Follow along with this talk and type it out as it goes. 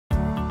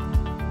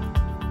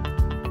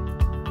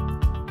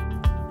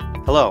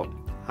Hello,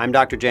 I'm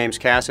Dr. James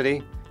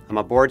Cassidy. I'm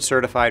a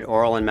board-certified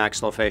oral and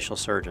maxillofacial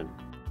surgeon.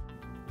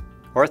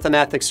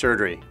 Orthognathic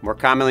surgery, more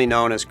commonly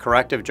known as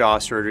corrective jaw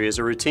surgery, is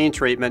a routine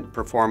treatment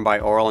performed by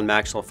oral and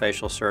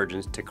maxillofacial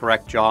surgeons to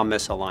correct jaw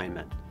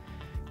misalignment.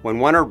 When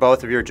one or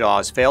both of your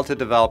jaws fail to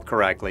develop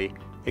correctly,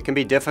 it can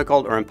be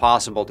difficult or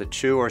impossible to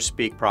chew or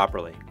speak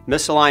properly.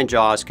 Misaligned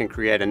jaws can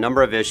create a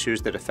number of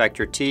issues that affect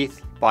your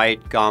teeth,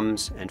 bite,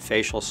 gums, and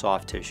facial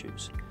soft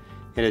tissues.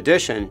 In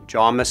addition,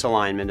 jaw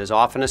misalignment is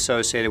often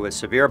associated with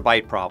severe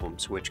bite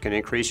problems, which can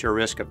increase your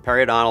risk of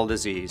periodontal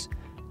disease,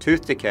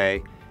 tooth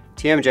decay,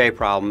 TMJ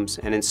problems,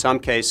 and in some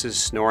cases,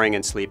 snoring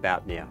and sleep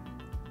apnea.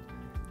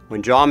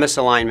 When jaw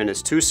misalignment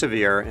is too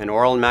severe, an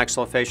oral and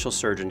maxillofacial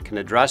surgeon can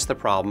address the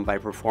problem by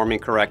performing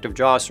corrective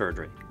jaw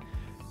surgery.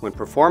 When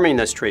performing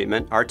this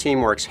treatment, our team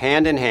works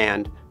hand in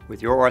hand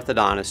with your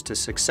orthodontist to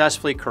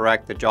successfully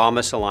correct the jaw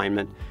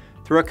misalignment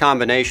through a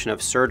combination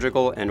of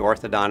surgical and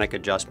orthodontic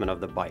adjustment of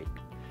the bite.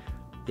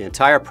 The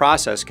entire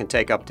process can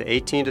take up to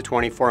 18 to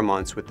 24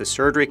 months with the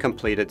surgery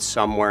completed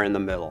somewhere in the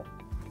middle.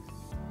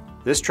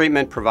 This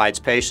treatment provides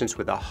patients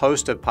with a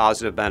host of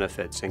positive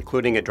benefits,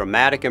 including a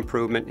dramatic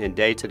improvement in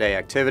day-to-day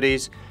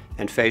activities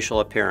and facial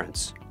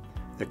appearance.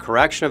 The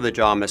correction of the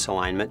jaw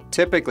misalignment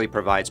typically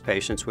provides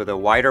patients with a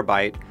wider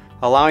bite,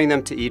 allowing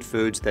them to eat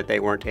foods that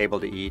they weren't able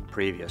to eat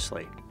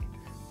previously.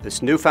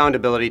 This newfound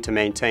ability to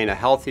maintain a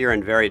healthier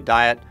and varied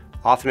diet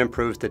often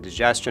improves the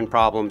digestion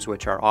problems,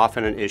 which are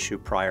often an issue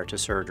prior to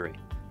surgery.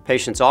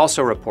 Patients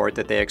also report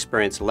that they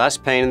experience less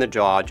pain in the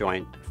jaw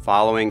joint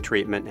following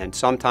treatment and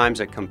sometimes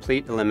a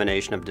complete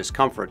elimination of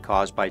discomfort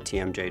caused by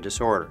TMJ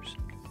disorders.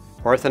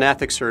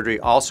 Orthognathic surgery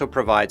also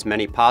provides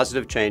many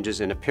positive changes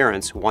in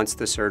appearance once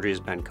the surgery has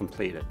been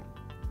completed.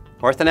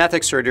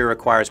 Orthognathic surgery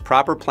requires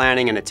proper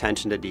planning and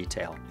attention to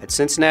detail. At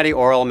Cincinnati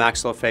Oral,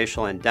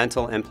 Maxillofacial, and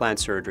Dental Implant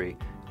Surgery,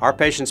 our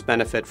patients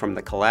benefit from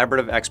the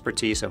collaborative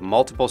expertise of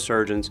multiple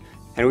surgeons,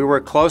 and we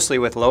work closely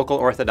with local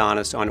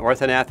orthodontists on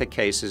orthognathic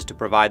cases to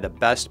provide the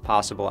best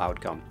possible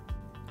outcome.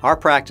 Our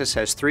practice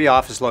has 3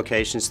 office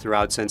locations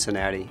throughout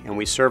Cincinnati, and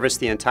we service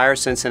the entire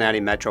Cincinnati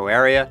metro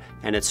area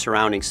and its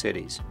surrounding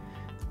cities.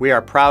 We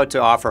are proud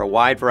to offer a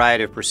wide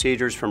variety of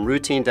procedures from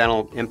routine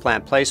dental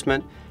implant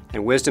placement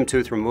and wisdom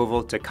tooth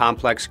removal to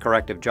complex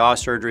corrective jaw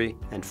surgery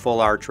and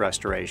full arch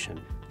restoration.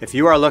 If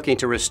you are looking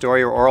to restore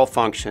your oral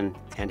function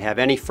and have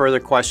any further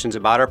questions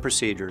about our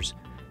procedures,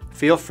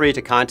 feel free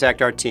to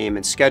contact our team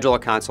and schedule a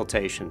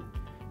consultation.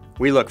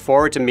 We look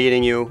forward to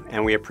meeting you,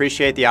 and we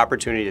appreciate the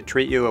opportunity to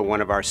treat you at one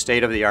of our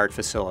state-of-the-art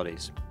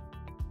facilities.